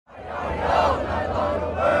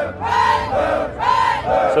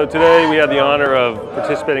So today we had the honor of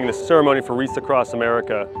participating in this ceremony for Wreaths across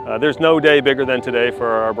America. There's no day bigger than today for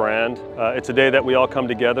our brand. It's a day that we all come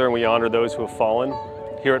together and we honor those who have fallen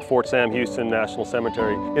here at Fort Sam Houston National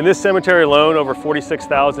Cemetery. In this cemetery alone, over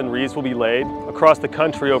 46,000 wreaths will be laid. Across the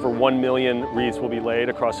country, over 1 million wreaths will be laid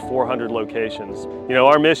across 400 locations. You know,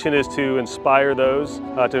 our mission is to inspire those,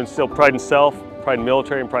 to instill pride in self, pride in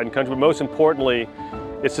military, and pride in country, but most importantly,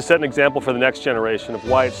 it's to set an example for the next generation of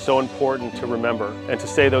why it's so important to remember and to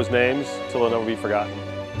say those names so they'll never be forgotten.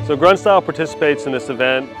 So Grunt Style participates in this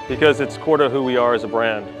event because it's core to who we are as a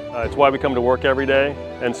brand. It's why we come to work every day.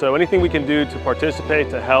 And so anything we can do to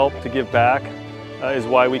participate, to help, to give back is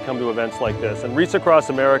why we come to events like this. And Wreaths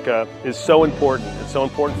Across America is so important. It's so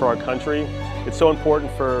important for our country. It's so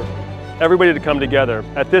important for everybody to come together.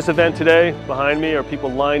 At this event today, behind me are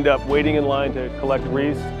people lined up, waiting in line to collect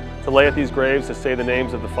wreaths, to lay at these graves, to say the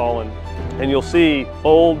names of the fallen. And you'll see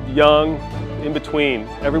old, young, in between.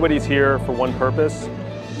 Everybody's here for one purpose,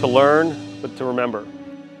 to learn, but to remember.